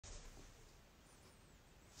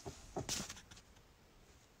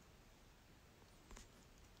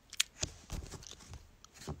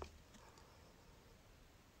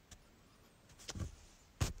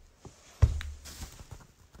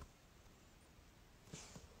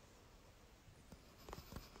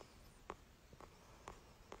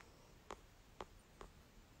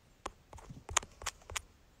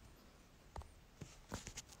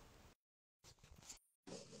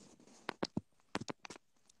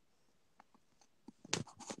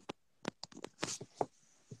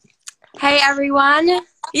Hey everyone.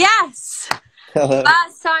 Yes. Hello.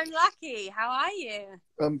 First time lucky. How are you?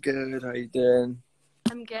 I'm good. How you doing?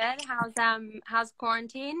 I'm good. How's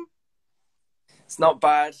quarantine? It's not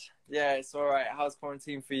bad. Yeah, it's all right. How's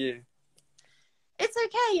quarantine for you? It's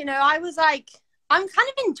okay, I'm kind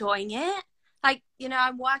of enjoying it.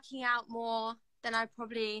 I'm working out more than I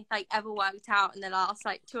probably ever worked out in the last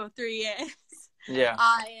 2 or 3 years. Yeah.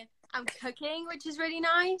 I'm cooking, which is really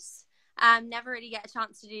nice. Never really get a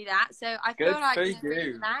chance to do that. So I feel Good for really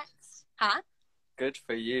you. relaxed. Huh? Good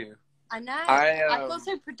for you. I know. I I feel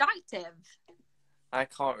so productive. I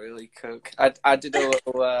can't really cook. I did a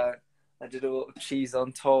little cheese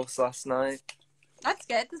on toast last night. That's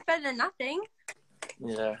good. That's better than nothing.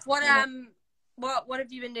 Yeah. What Yeah. what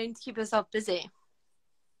have you been doing to keep yourself busy?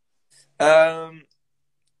 Um.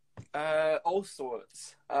 All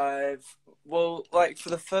sorts. For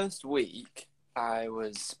the first week, I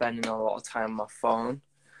was spending a lot of time on my phone.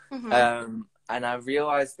 Mm-hmm. And I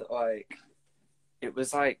realized that it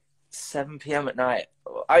was 7 p.m. at night.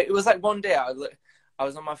 It was one day I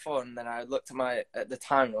was on my phone and then I looked at the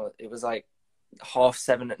time. It was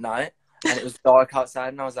 7:30 at night and it was dark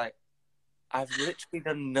outside and I was like, I've literally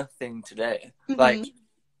done nothing today. Mm-hmm.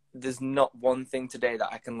 There's not one thing today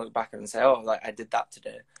that I can look back and say, oh, I did that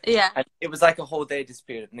today. Yeah. And it was a whole day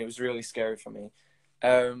disappeared and it was really scary for me.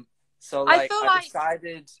 So I feel I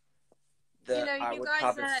decided that I you would guys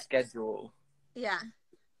have are. a schedule. Yeah.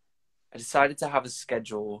 I decided to have a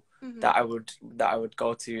schedule Mm-hmm. that I would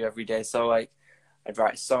go to every day. So I'd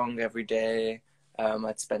write a song every day.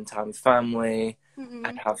 I'd spend time with family. Mm-hmm.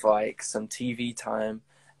 I'd have some TV time,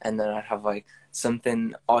 and then I'd have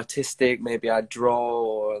something artistic. Maybe I'd draw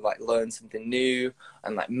or learn something new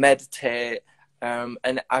and meditate.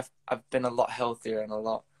 And I've been a lot healthier and a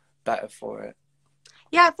lot better for it.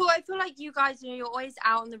 Yeah, I feel like you guys, you're always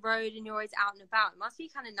out on the road and you're always out and about. It must be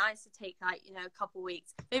kind of nice to take a couple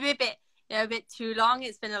weeks, maybe a bit too long.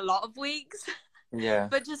 It's been a lot of weeks. Yeah.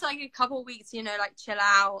 But just a couple weeks, chill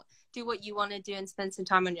out, do what you want to do, and spend some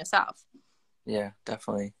time on yourself. Yeah,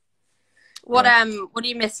 definitely. What do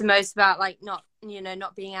you miss the most about not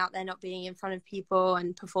being out there, not being in front of people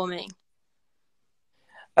and performing?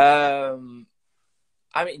 I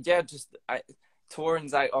mean, yeah,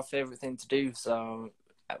 touring's our favorite thing to do, so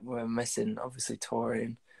we're missing obviously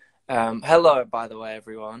touring. Hello, by the way,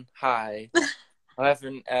 everyone. Hi. I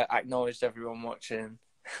haven't acknowledged everyone watching.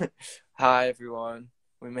 Hi, everyone.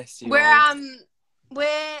 We miss you all.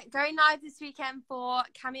 We're going live this weekend for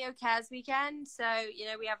Cameo Cares weekend. So,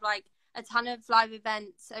 we have a ton of live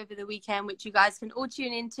events over the weekend, which you guys can all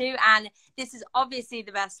tune into. And this is obviously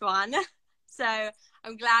the best one. So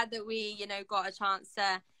I'm glad that we, got a chance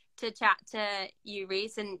to chat to you,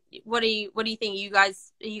 Reece. And what do you think? You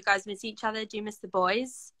guys miss each other? Do you miss the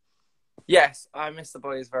boys? Yes, I miss the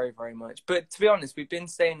boys very, very much. But to be honest, we've been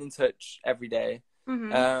staying in touch every day.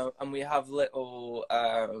 Mm-hmm. And we have little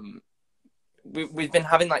we've been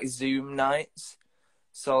having Zoom nights,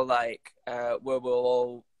 so where we'll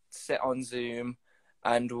all sit on Zoom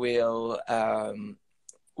and we'll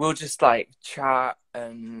just chat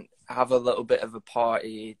and have a little bit of a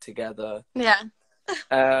party together. Yeah.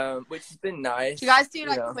 Which has been nice. Do you guys do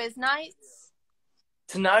quiz nights?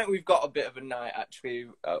 Tonight we've got a bit of a night actually.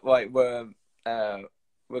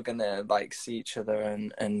 We're gonna see each other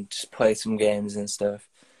and just play some games and stuff.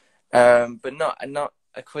 But not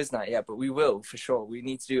a quiz night yet, but we will for sure. We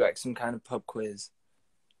need to do some kind of pub quiz.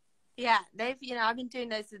 Yeah, I've been doing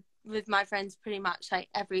those with my friends pretty much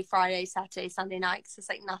every Friday, Saturday, Sunday night, because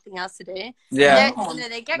there's nothing else to do. Yeah.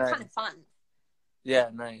 They get nice. kind of fun. Yeah,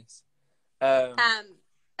 nice.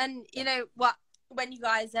 And what, when you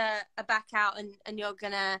guys are back out and you're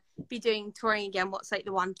gonna be doing touring again, what's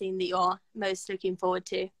the one thing that you're most looking forward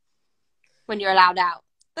to when you're allowed out?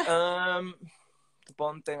 The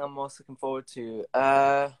one thing I'm most looking forward to,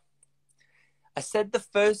 I said the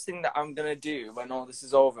first thing that I'm gonna do when all this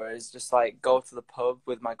is over is just go to the pub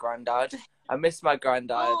with my granddad. I miss my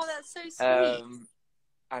granddad. Oh, that's so sweet.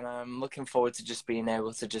 And I'm looking forward to just being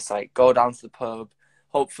able to just go down to the pub.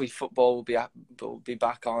 Hopefully football will be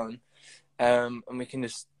back on. And we can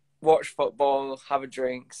just watch football, have a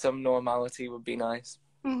drink. Some normality would be nice.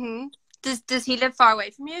 Mm-hmm. Does he live far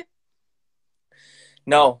away from you?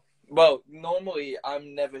 No. Well, normally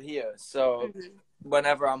I'm never here, so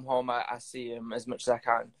whenever I'm home, I see him as much as I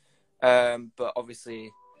can. But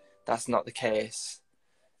obviously, that's not the case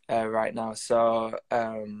right now. So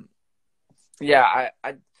yeah,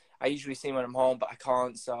 I usually see him when I'm home, but I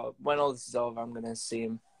can't. So when all this is over, I'm gonna see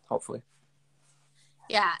him hopefully.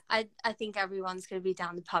 Yeah, I think everyone's going to be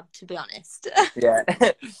down the pub, to be honest. Yeah.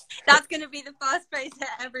 That's going to be the first place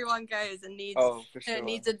that everyone goes and needs, Oh, for sure.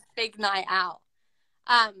 needs a big night out.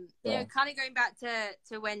 You know, kind of going back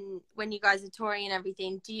to when you guys are touring and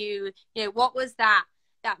everything, do you know, what was that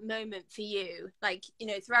moment for you? Like, you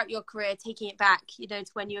know, throughout your career, taking it back, you know,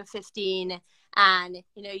 to when you were 15 and,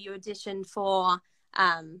 you know, you auditioned for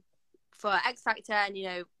X Factor, and, you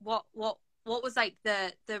know, what was like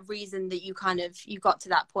the reason that you you got to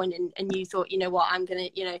that point and you thought, you know what, I'm gonna,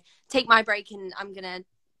 you know, take my break and I'm gonna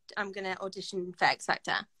audition for X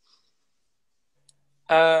Factor?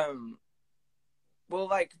 Well,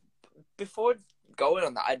 like, before going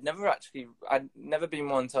on that, I'd never been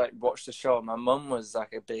one to like watch the show. My mum was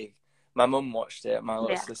like my mum watched it, my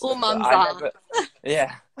little sister. All mums I are. never,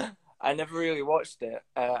 yeah, I never really watched it,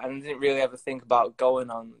 and I didn't really ever think about going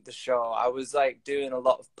on the show. I was like doing a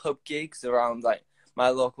lot of pub gigs around like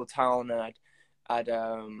my local town, and I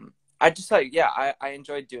just like, I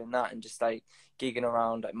enjoyed doing that and just like gigging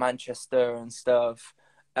around like Manchester and stuff.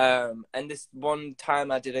 And this one time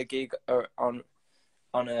I did a gig on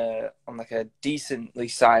like a decently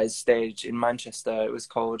sized stage in Manchester. It was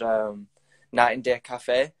called Night and Day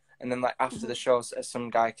Cafe. And then like after the show, some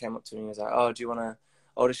guy came up to me and was like, "Oh, do you want to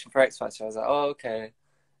audition for X Factor?" I was like, "Oh, okay,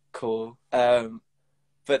 cool."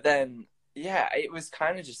 But then it was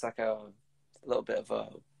kind of just like a little bit of a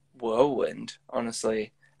whirlwind.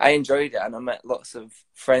 Honestly, I enjoyed it and I met lots of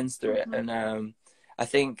friends through it. And I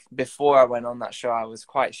think before I went on that show, I was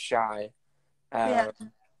quite shy.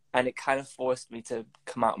 And it kind of forced me to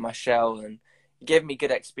come out of my shell, and it gave me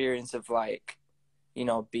good experience of like, you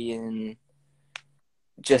know, being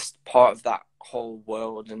just part of that whole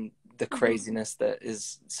world and the craziness that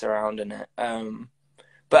is surrounding it.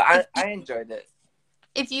 But I enjoyed it.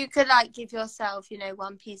 If you could like give yourself, you know,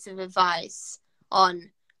 one piece of advice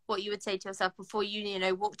on what you would say to yourself before you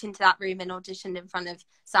know, walked into that room and auditioned in front of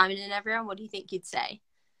Simon and everyone, what do you think you'd say?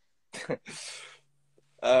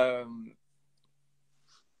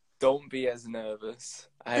 Don't be as nervous.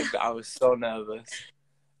 I was so nervous.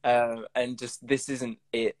 And just, this isn't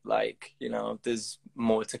it. Like, you know, there's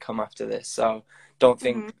more to come after this. So don't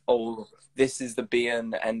think, oh, this is the be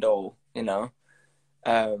and the end all, you know?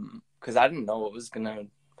 Because I didn't know what was going to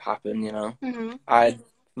happen, you know? I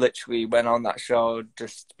literally went on that show,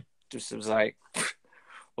 just was like,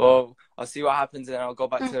 well, I'll see what happens and I'll go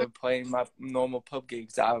back to playing my normal pub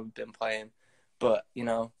gigs that I've been playing. But, you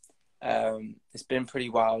know, it's been pretty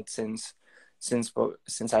wild since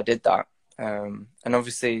I did that. And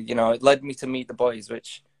obviously, you know, it led me to meet the boys,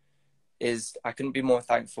 which is, I couldn't be more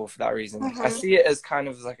thankful for that reason. I see it as kind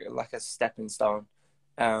of like a stepping stone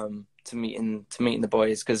to meeting the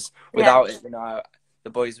boys, because without it, you know, the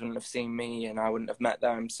boys wouldn't have seen me and I wouldn't have met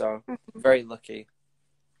them. So very lucky.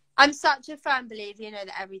 I'm such a firm believer, you know,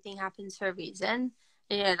 that everything happens for a reason.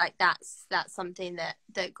 You know, like that's something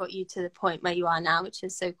that got you to the point where you are now, which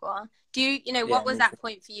is so cool. Do you know, what was that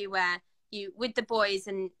point for you where you, with the boys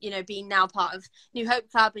and, you know, being now part of New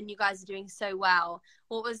Hope Club and you guys are doing so well,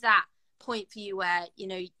 what was that point for you where, you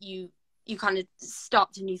know, you kind of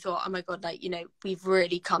stopped and you thought, oh my God, like, you know, we've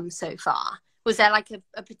really come so far? Was there like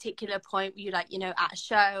a particular point where you, like, you know, at a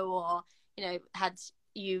show, or, you know, had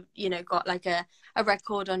you know, got like a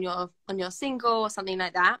record on your single or something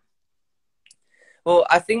like that? Well,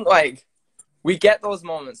 I think like we get those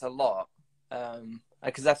moments a lot,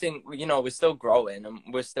 because I think, you know, we're still growing and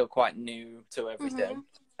we're still quite new to everything.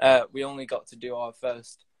 We only got to do our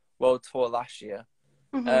first world tour last year,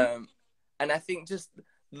 and I think just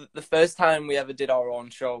the first time we ever did our own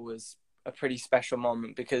show was a pretty special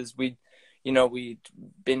moment, because we'd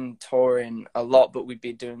been touring a lot, but we'd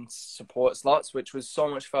be doing support slots, which was so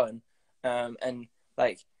much fun, and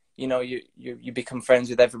like, you know, you become friends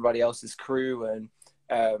with everybody else's crew, and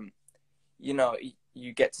you know,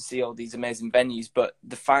 you get to see all these amazing venues, but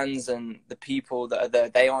the fans and the people that are there,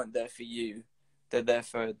 they aren't there for you, they're there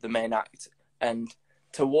for the main act. And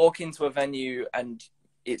to walk into a venue and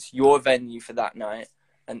it's your venue for that night,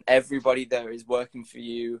 and everybody there is working for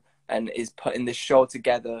you and is putting this show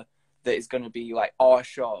together that is going to be like our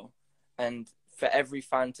show, and for every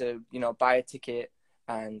fan to, you know, buy a ticket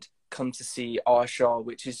and come to see our show,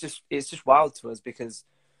 which is just, it's just wild to us, because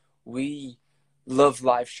we love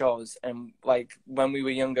live shows. And like when we were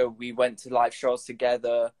younger, we went to live shows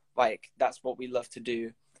together. Like that's what we love to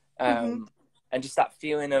do. And just that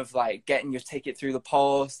feeling of like getting your ticket through the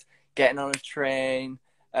post, getting on a train,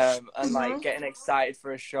 and like getting excited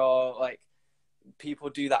for a show. Like people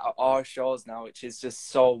do that at our shows now, which is just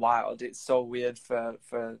so wild. It's so weird for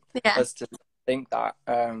us to think that,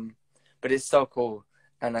 but it's so cool.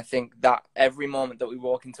 And I think that every moment that we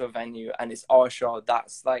walk into a venue and it's our show,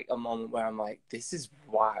 that's like a moment where I'm like, this is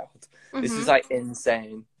wild. This is like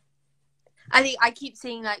insane. I think I keep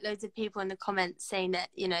seeing like loads of people in the comments saying that,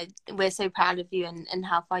 you know, we're so proud of you and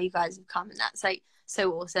how far you guys have come. And that's like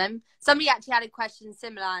so awesome. Somebody actually had a question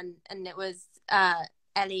similar and it was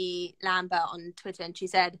Ellie Lambert on Twitter. And she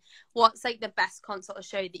said, what's like the best concert or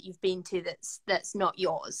show that you've been to that's not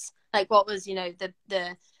yours? Like what was, you know,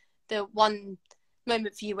 the one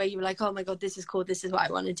moment for you where you were like, oh my God, this is cool. This is what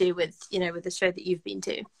I want to do with, you know, with the show that you've been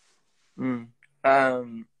to.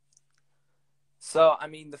 So, I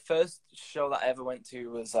mean, the first show that I ever went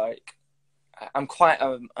to was like, I'm quite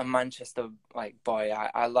a Manchester like boy.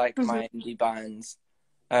 I like my indie bands.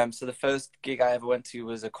 So the first gig I ever went to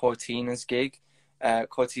was a Cortinas gig.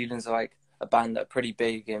 Cortinas are like a band that are pretty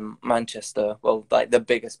big in Manchester. Well, like the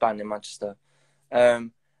biggest band in Manchester.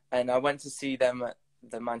 And I went to see them at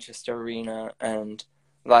the Manchester Arena, and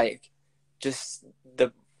like just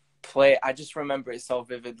the play. I just remember it so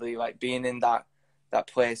vividly, like being in that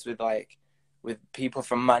place with people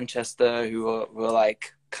from Manchester who were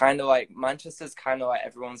like kind of like Manchester's kind of like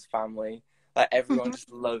everyone's family. Like everyone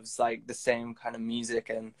just loves like the same kind of music,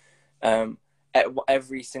 and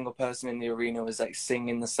every single person in the arena was like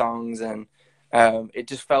singing the songs, and it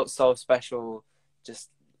just felt so special, just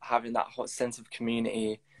having that hot sense of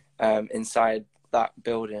community inside that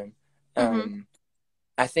building.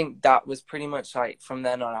 I think that was pretty much like from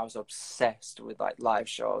then on I was obsessed with like live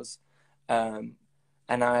shows, and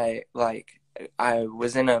I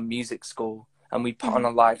was in a music school and we put on a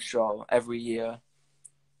live show every year,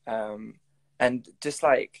 and just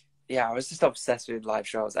like I was just obsessed with live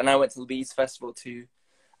shows. And I went to Leeds Festival too.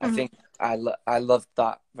 I think I loved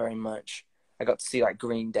that very much. I got to see like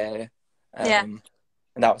Green Day, and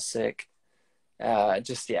that was sick. I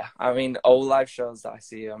mean, all live shows that I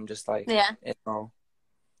see, I'm just like in awe.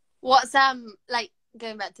 What's like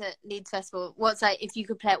going back to Leeds Festival, what's like if you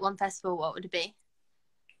could play at one festival, what would it be?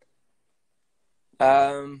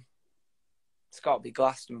 It's got to be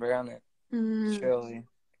Glastonbury, hasn't it? Surely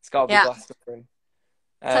it's got to be Glastonbury.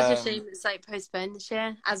 Such a shame it's like postponed this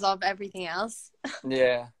year, as of everything else.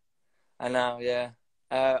 Yeah, I know. Yeah.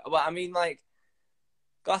 Well, I mean, like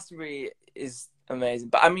Glastonbury is amazing,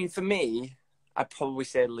 but I mean, for me, I'd probably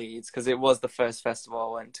say Leeds because it was the first festival I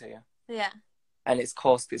went to. Yeah. And it's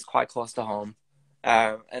quite close to home.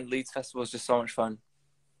 And Leeds Festival is just so much fun.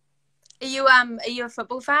 Are you a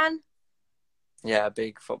football fan? Yeah, a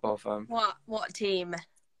big football fan. What team?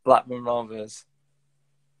 Blackburn Rovers.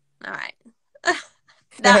 All right.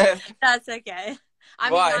 That's okay.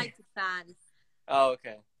 I'm a United fan. Oh,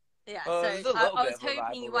 okay. Yeah, so I was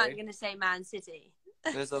hoping you weren't going to say Man City.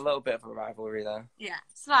 There's a little bit of a rivalry there. Yeah,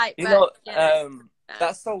 slight.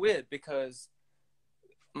 That's so weird because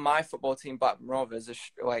my football team, Blackburn Rovers,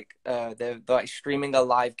 are they're like streaming a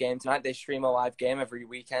live game tonight. They stream a live game every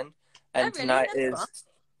weekend, and tonight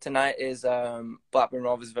is Blackburn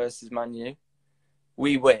Rovers versus Man U.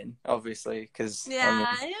 We win, obviously, because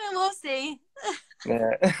we'll see.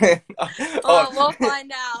 Yeah. We'll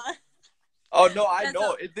find out. Oh no, I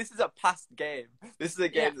know. This is a past game. This is a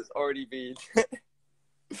game that's already been.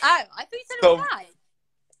 Oh, I thought you said it was live.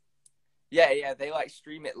 Yeah, they like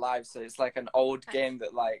stream it live, so it's like an old game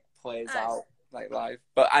that like plays out like live.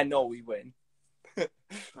 But I know we win. All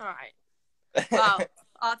right. Well,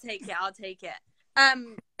 I'll take it.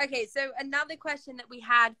 Okay, so another question that we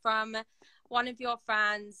had from one of your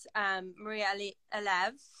fans, Maria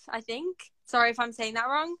Elev, I think. Sorry if I'm saying that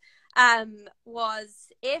wrong. Was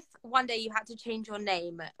if one day you had to change your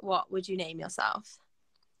name, what would you name yourself?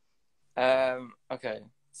 Okay.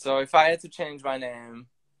 So if I had to change my name,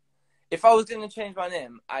 if I was going to change my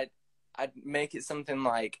name, I'd make it something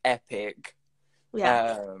like epic.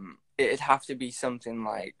 Yeah. It'd have to be something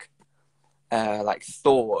like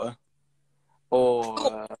Thor,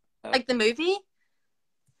 or like the movie.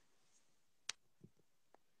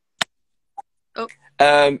 Oh.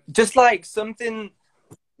 Just like something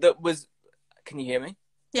that was. Can you hear me?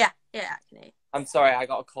 Yeah, I can hear you. I'm sorry, I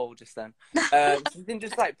got a cold just then. Something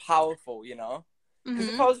just like powerful, you know. Because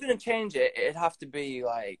if I was going to change it, it'd have to be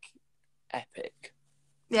like epic.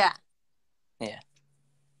 Yeah. Yeah.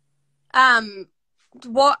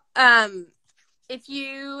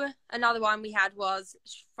 Another one we had was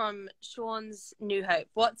from Sean's New Hope.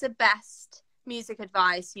 What's the best music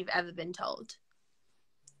advice you've ever been told?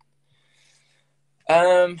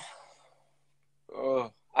 I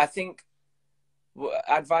think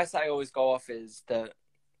advice I always go off is that,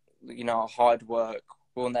 you know, hard work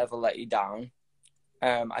will never let you down.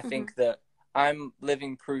 I think that I'm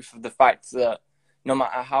living proof of the fact that no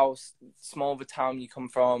matter how small of a town you come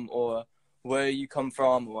from or where you come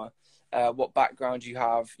from or what background you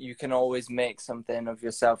have, you can always make something of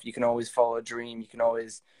yourself. You can always follow a dream. You can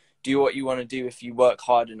always do what you want to do if you work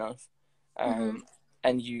hard enough,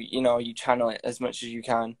 and you channel it as much as you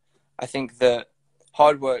can. I think that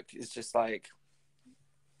hard work is just like,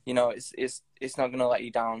 it's not gonna let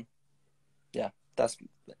you down. Yeah,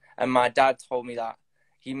 and my dad told me that.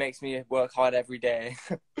 He makes me work hard every day.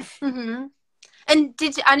 And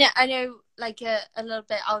I know like a little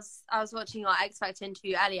bit. I was watching your X Factor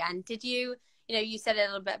interview earlier, and did you you said a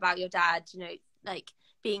little bit about your dad, like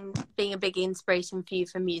being a big inspiration for you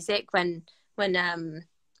for music when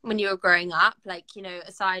you were growing up. Like,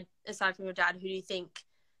 aside from your dad, who do you think,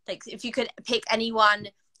 like, if you could pick anyone,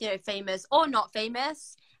 famous or not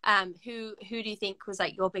famous, who do you think was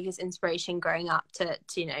like your biggest inspiration growing up to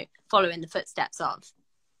follow in the footsteps of?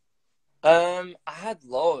 I had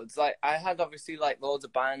loads. Like, I had obviously like loads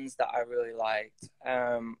of bands that I really liked.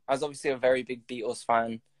 I was obviously a very big Beatles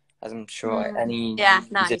fan, as I'm sure any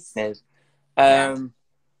musician is.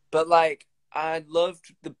 But like, I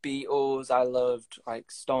loved the Beatles. I loved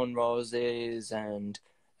like Stone Roses and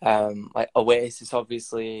like Oasis,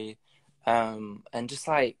 obviously, and just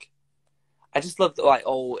like I just loved like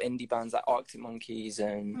old indie bands like Arctic Monkeys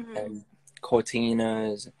and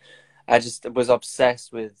Cortinas. I just was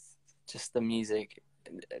obsessed with just the music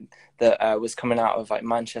that was coming out of like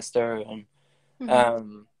Manchester, and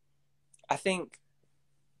I think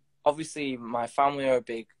obviously my family are a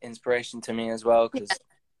big inspiration to me as well, because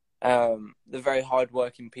they're very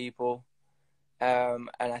hardworking people, and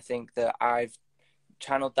I think that I've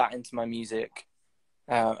channeled that into my music,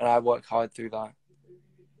 and I work hard through that.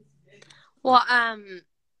 What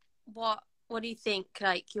do you think,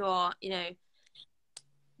 like, your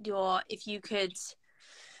if you could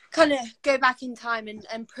kind of go back in time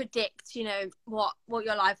and predict, what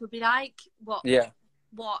your life would be like, what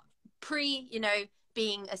pre,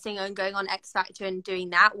 being a singer and going on X Factor and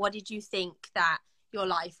doing that, what did you think that your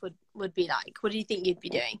life would be like? What do you think you'd be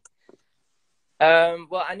doing?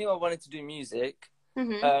 Well, I knew I wanted to do music.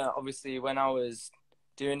 Obviously, when I was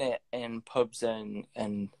doing it in pubs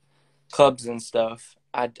and clubs and stuff,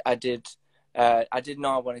 I did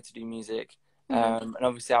know I wanted to do music. And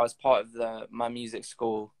obviously, I was part of my music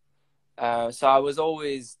school. So I was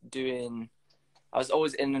always in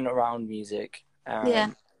and around music.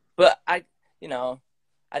 But I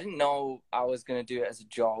didn't know I was going to do it as a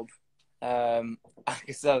job.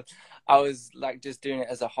 So I was like just doing it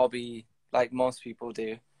as a hobby, like most people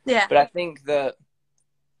do. Yeah. But I think that,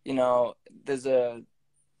 there's a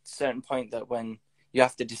certain point that when you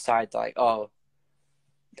have to decide, like, oh,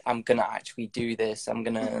 I'm going to actually do this. I'm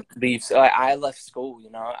going to leave. So I left school,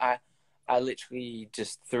 I literally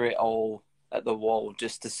just threw it all at the wall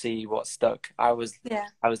just to see what stuck. I was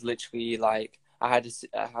literally like, I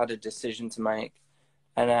had a decision to make,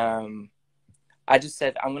 and I just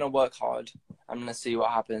said, I'm gonna work hard. I'm gonna see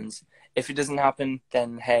what happens. If it doesn't happen,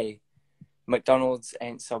 then hey, McDonald's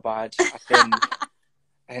ain't so bad.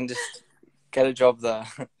 I can just get a job there.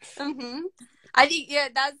 I think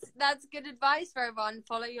that's good advice for everyone.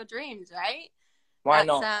 Follow your dreams, right? Why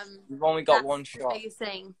not? We've only got one shot. The biggest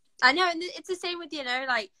thing. I know, and it's the same with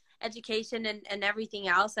like education and everything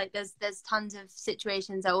else. Like there's tons of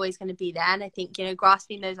situations that are always going to be there, and I think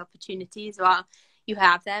grasping those opportunities while you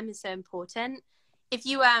have them is so important. If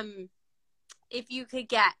you could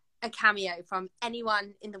get a cameo from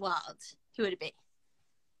anyone in the world, who would it be?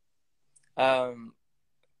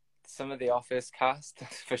 Some of the Office cast,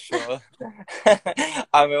 for sure.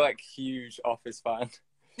 I'm a huge Office fan.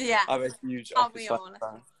 Yeah, I'm a huge Office fan.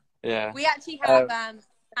 Yeah. We actually have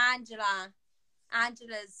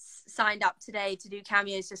Angela's signed up today to do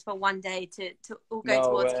cameos just for one day to all go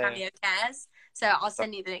towards Cameo Cares. So I'll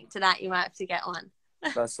send you the link to that. You might have to get one.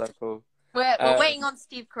 That's so cool. We're waiting on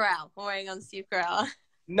Steve Carell.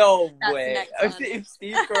 No way. If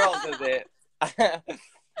Steve Carell does it.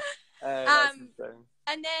 That's insane.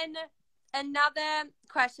 And then another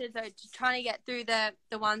question, so just trying to get through the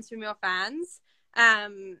ones from your fans.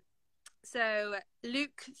 So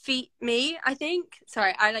Luke Feet Me, I think.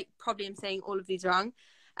 Sorry, I probably am saying all of these wrong.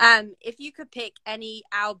 If you could pick any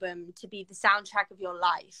album to be the soundtrack of your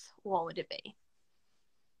life, what would it be?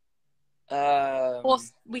 Or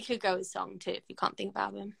we could go with song too if you can't think of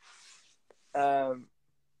album.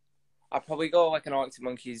 I'd probably go an Arctic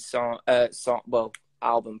Monkeys song,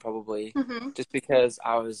 album probably, just because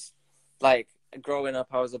I was growing up,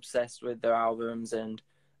 I was obsessed with their albums, and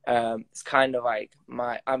it's kind of like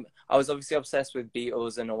I was obviously obsessed with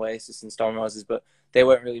Beatles and Oasis and Stone Roses, but they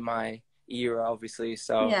weren't really my era, obviously.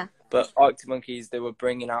 So, yeah. But Arctic Monkeys, they were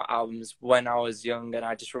bringing out albums when I was young, and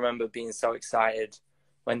I just remember being so excited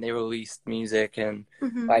when they released music and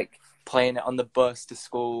Mm-hmm. like playing it on the bus to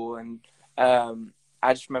school, and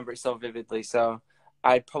I just remember it so vividly. So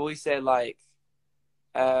I'd probably say like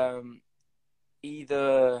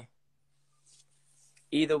either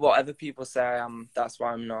whatever people say I am, that's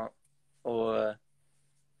why I'm not, or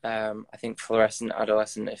I think fluorescent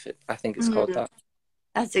adolescent, I think it's called that.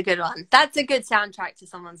 That's a good one. That's a good soundtrack to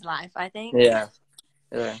someone's life, I think. Yeah.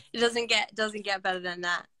 It doesn't get better than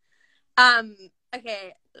that.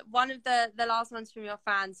 Okay, one of the last ones from your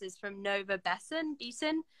fans is from Nova Beeson.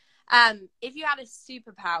 If you had a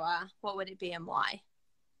superpower, what would it be and why?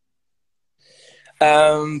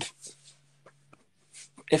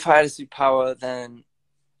 If I had a superpower, then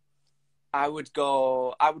I would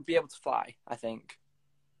be able to fly, I think,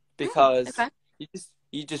 because Okay.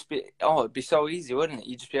 you just be, it'd be so easy, wouldn't it?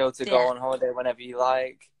 You'd just be able to go on holiday whenever you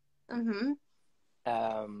like. Mm-hmm.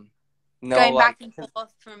 No, going like, back and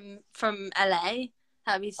forth from LA,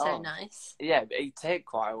 that'd be so nice. Yeah, but it'd take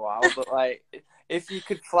quite a while, but like, if you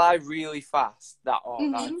could fly really fast,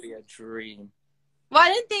 that'd be a dream. Well, I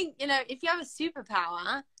don't think, if you have a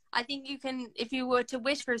superpower, I think you can, if you were to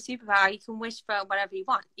wish for a superpower, you can wish for whatever you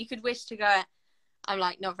want. You could wish to go, I'm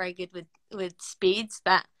like not very good with speeds,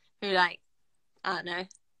 but maybe like, I don't know,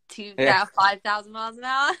 5,000 miles an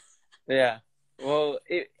hour. Yeah. Well,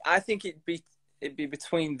 I think it'd be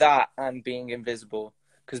between that and being invisible,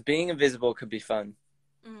 because being invisible could be fun.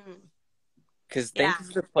 Because think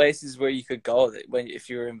of the places where you could go if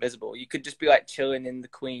you were invisible. You could just be like chilling in the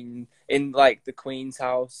Queen's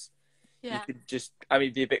house. Yeah. You could just,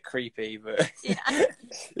 be a bit creepy, but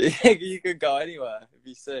you could go anywhere. It'd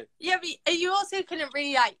be sick. Yeah, but you also couldn't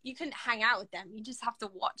really you couldn't hang out with them. You just have to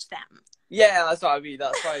watch them. Yeah, that's what I mean.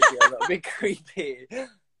 That's why it'd be a little bit creepy.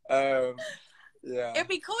 Yeah. It'd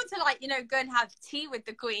be cool to go and have tea with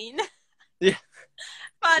the Queen. Yeah.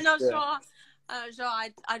 But I'm not sure.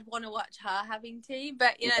 I'd want to watch her having tea,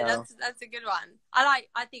 but that's a good one. I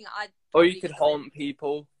think I'd. Or you could haunt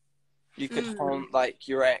people. You could haunt like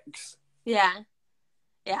your ex. Yeah.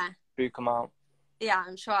 Spook them out. Yeah,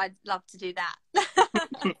 I'm sure I'd love to do that.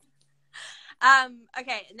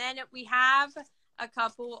 Okay, and then we have a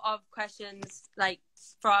couple of questions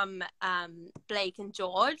from Blake and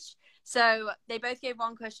George. So they both gave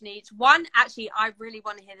one question each. One, actually, I really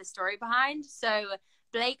want to hear the story behind. So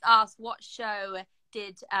Blake asked, what show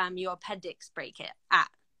did your appendix break it at?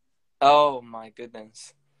 Oh, my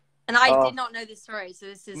goodness. And I did not know this story, so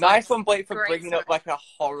this is nice one, Blake, for bringing up a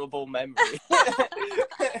horrible memory.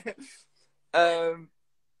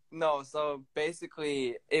 No, so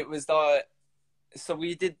basically it was so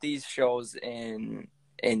we did these shows in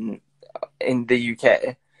the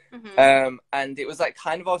UK. And it was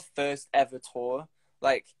kind of our first ever tour.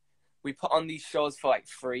 We put on these shows for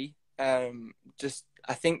free. I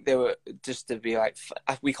think they were just to be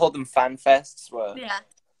we called them fan fests, where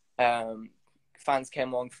fans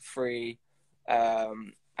came along for free,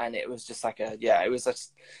 and it was just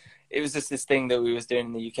it was just this thing that we was doing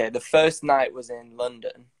in the UK. The first night was in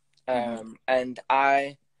London, and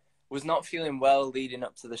I was not feeling well leading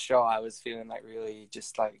up to the show. I was feeling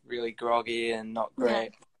really groggy and not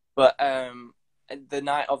great. But the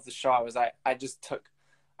night of the show, I just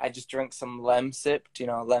drank some Lemsip. Do you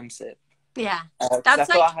know Lemsip? Yeah, that's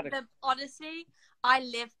honestly, I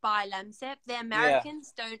live by Lemsip. The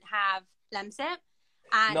Americans don't have Lemsip.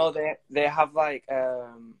 And no, they have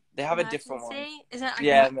they have a different one. Is it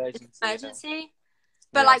emergency? Emergency.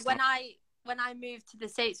 But when I moved to the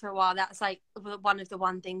States for a while, that's one of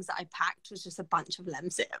the things that I packed was just a bunch of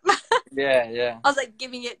Lemsip. Yeah. I was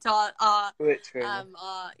giving it to our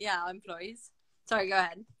employees. Sorry, go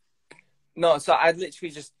ahead. No, so I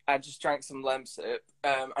just drank some Lemsip,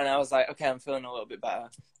 and I was like, okay, I'm feeling a little bit better.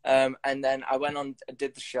 And then I went on,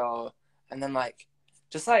 did the show, and then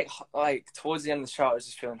towards the end of the show, I was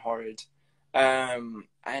just feeling horrid. And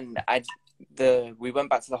we went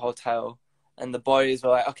back to the hotel, and the boys were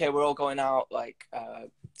like, okay, we're all going out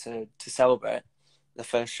to celebrate the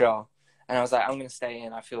first show. And I was like, I'm gonna stay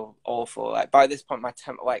in. I feel awful. By this point, my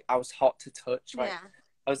temp, I was hot to touch. I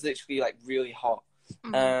was literally really hot.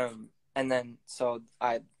 And then so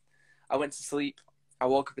I went to sleep. I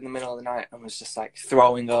woke up in the middle of the night and was just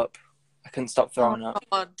throwing up. I couldn't stop throwing up.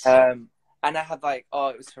 And I had it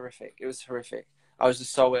was horrific. It was horrific. I was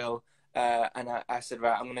just so ill. And I said,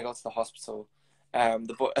 right, I'm gonna go to the hospital.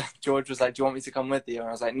 George was like, do you want me to come with you? And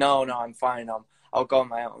I was like, no, I'm fine. I'll go on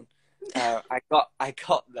my own. I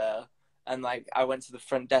got there, and I went to the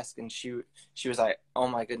front desk, and she was like, oh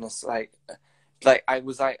my goodness, I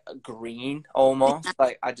was green almost.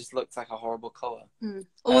 I just looked like a horrible color.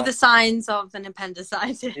 All the signs of an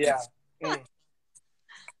appendicitis. Yeah.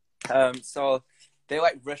 So they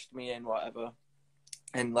like rushed me in, whatever,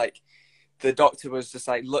 and like the doctor was just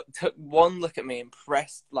like took one look at me and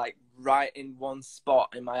pressed like right in one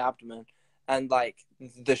spot in my abdomen, and like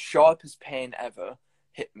the sharpest pain ever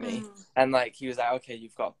hit me, and like he was like, okay,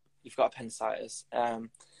 you've got appendicitis, and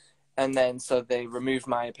then so they removed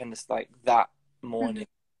my appendix like that morning,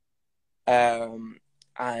 and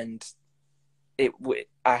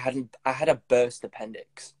I had a burst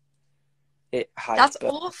appendix. That's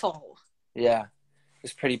awful. Yeah,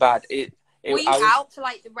 it's pretty bad. Were you out for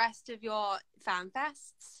like the rest of your fan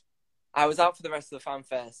fests? I was out for the rest of the fan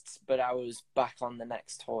fests, but I was back on the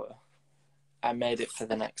next tour. I made it for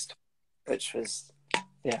the next tour, which was,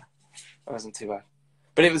 it wasn't too bad.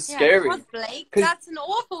 But it was scary. God, Blake, that's an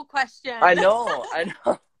awful question. I know.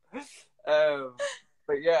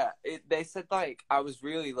 But yeah, they said like I was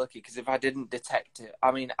really lucky because if I didn't detect it,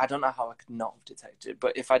 I mean, I don't know how I could not have detected it,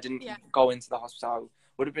 but if I didn't go into the hospital, I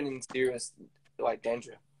would have been in serious like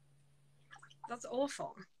danger. That's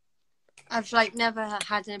awful. I've like never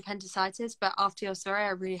had an appendicitis, but after your story, I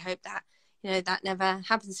really hope that that never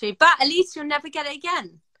happens to me. But at least you'll never get it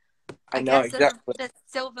again. I know, exactly. The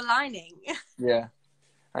silver lining. Yeah,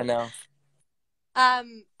 I know.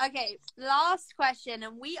 Okay, last question,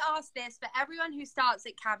 and we ask this for everyone who starts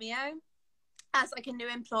at Cameo as like a new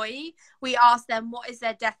employee. We ask them what is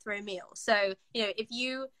their death row meal. So if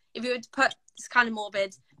you were to put, it's kind of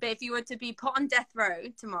morbid, but if you were to be put on death row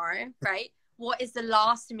tomorrow, right? What is the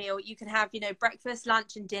last meal you can have? Breakfast,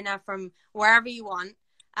 lunch, and dinner from wherever you want.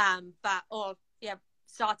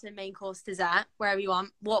 Starter, main course, dessert, wherever you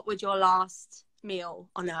want. What would your last meal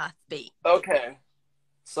on earth be? Okay,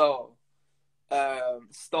 so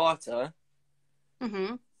starter.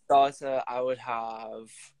 Starter, I would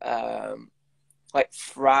have like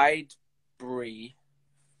fried brie,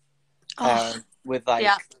 with like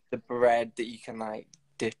the bread that you can like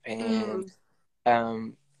dip in.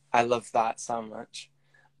 I love that so much.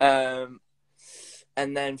 And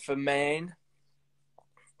then for main,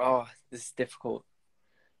 this is difficult.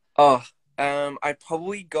 I'd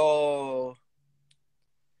probably go.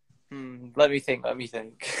 Let me think.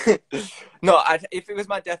 No, if it was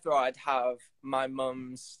my death row, I'd have my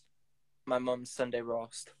mum's Sunday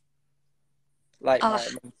roast. Like my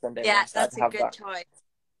mum's Sunday roast. That's a good choice.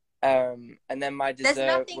 And then my dessert.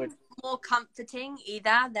 There's nothing more comforting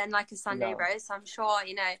either than like a Sunday roast. I'm sure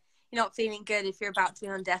you're not feeling good if you're about to be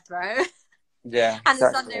on death row. Yeah, and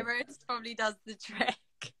the Sunday roast probably does the trick.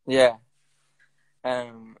 Yeah.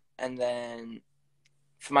 And then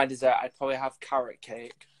for my dessert, I'd probably have carrot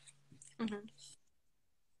cake.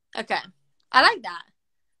 Okay, I like that.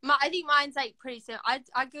 I think mine's like pretty simple.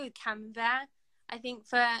 I'd go with camembert, I think,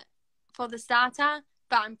 for the starter,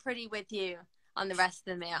 but I'm pretty with you on the rest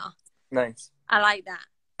of the meal. Nice. I like that.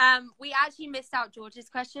 We actually missed out George's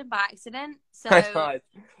question by accident. So I saw that.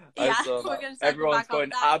 We're gonna Everyone's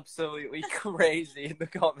going absolutely crazy in the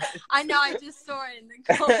comments. I know, I just saw it in the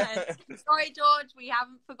comments. Sorry, George, we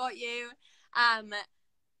haven't forgot you.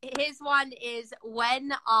 His one is,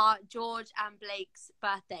 when are George and Blake's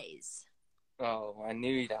birthdays? Oh, I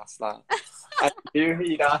knew he'd ask that.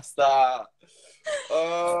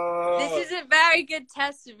 Oh. This is a very good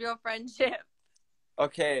test of your friendship.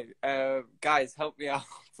 Okay, guys, help me out,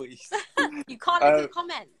 please. You can't look at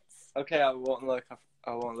comments. Okay, I won't look.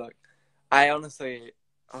 I honestly,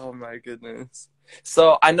 oh my goodness.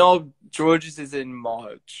 So I know George's is in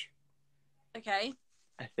March. Okay.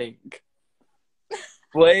 I think.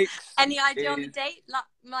 Blake's. Any idea on the date?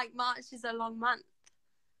 Like March is a long month.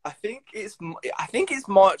 I think it's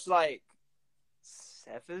March like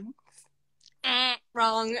 7th.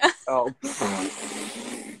 Wrong. Oh.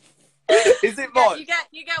 Is it March?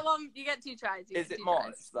 You get one. You get two tries. Is it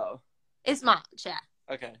March though? It's March, yeah.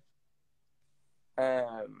 Okay.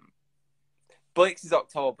 Blake's is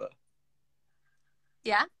October.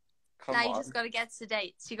 Yeah. Come now on. You just got to get to the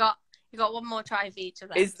dates. You got one more try for each of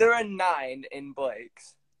them. Is there a 9 in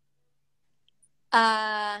Blake's?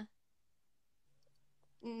 No.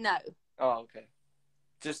 Oh, okay.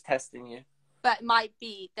 Just testing you. But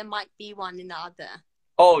there might be one in the other.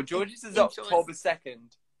 Oh, George's is October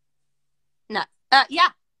 2nd. No. Yeah.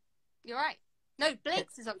 You're right. No,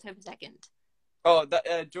 Blake's is October 2nd. Oh,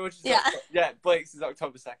 George's. Yeah. Blake's is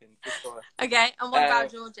October 2nd. For sure. Okay, and what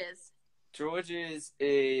about George's? George's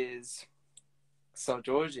is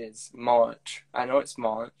March. I know it's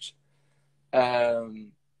March.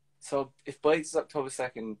 So if Blake's is October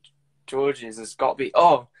 2nd, George's has got to be.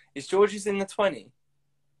 Oh, is George's in the 20?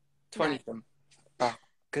 20 of them. Oh,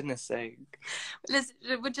 goodness sake. Listen,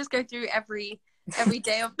 we'll just go through every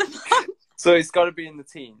day of the month. So it's got to be in the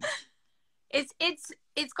teens. It's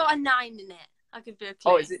got a 9 in it. I'll give you a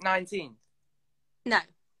clue. Oh, is it 19? No.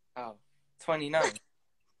 Oh, 29.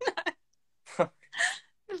 The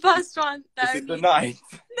first one. Is it the 9th?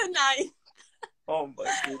 The 9th. Oh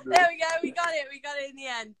my goodness. There we go. We got it. We got it in the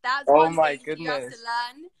end. That's Oh one my thing you have to goodness.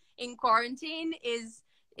 learn in quarantine is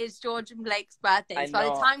George and Blake's birthdays. I By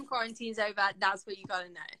the know. time quarantine's over, that's what you gotta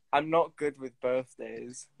know. I'm not good with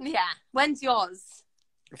birthdays. Yeah. When's yours?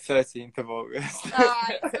 13th of August. All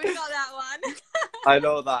right, so we got that one. I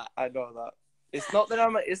know that. It's not that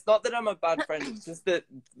I'm a bad friend. It's just that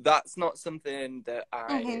that's not something that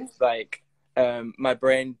I like. My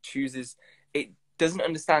brain chooses. It doesn't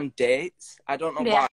understand dates. I don't know why.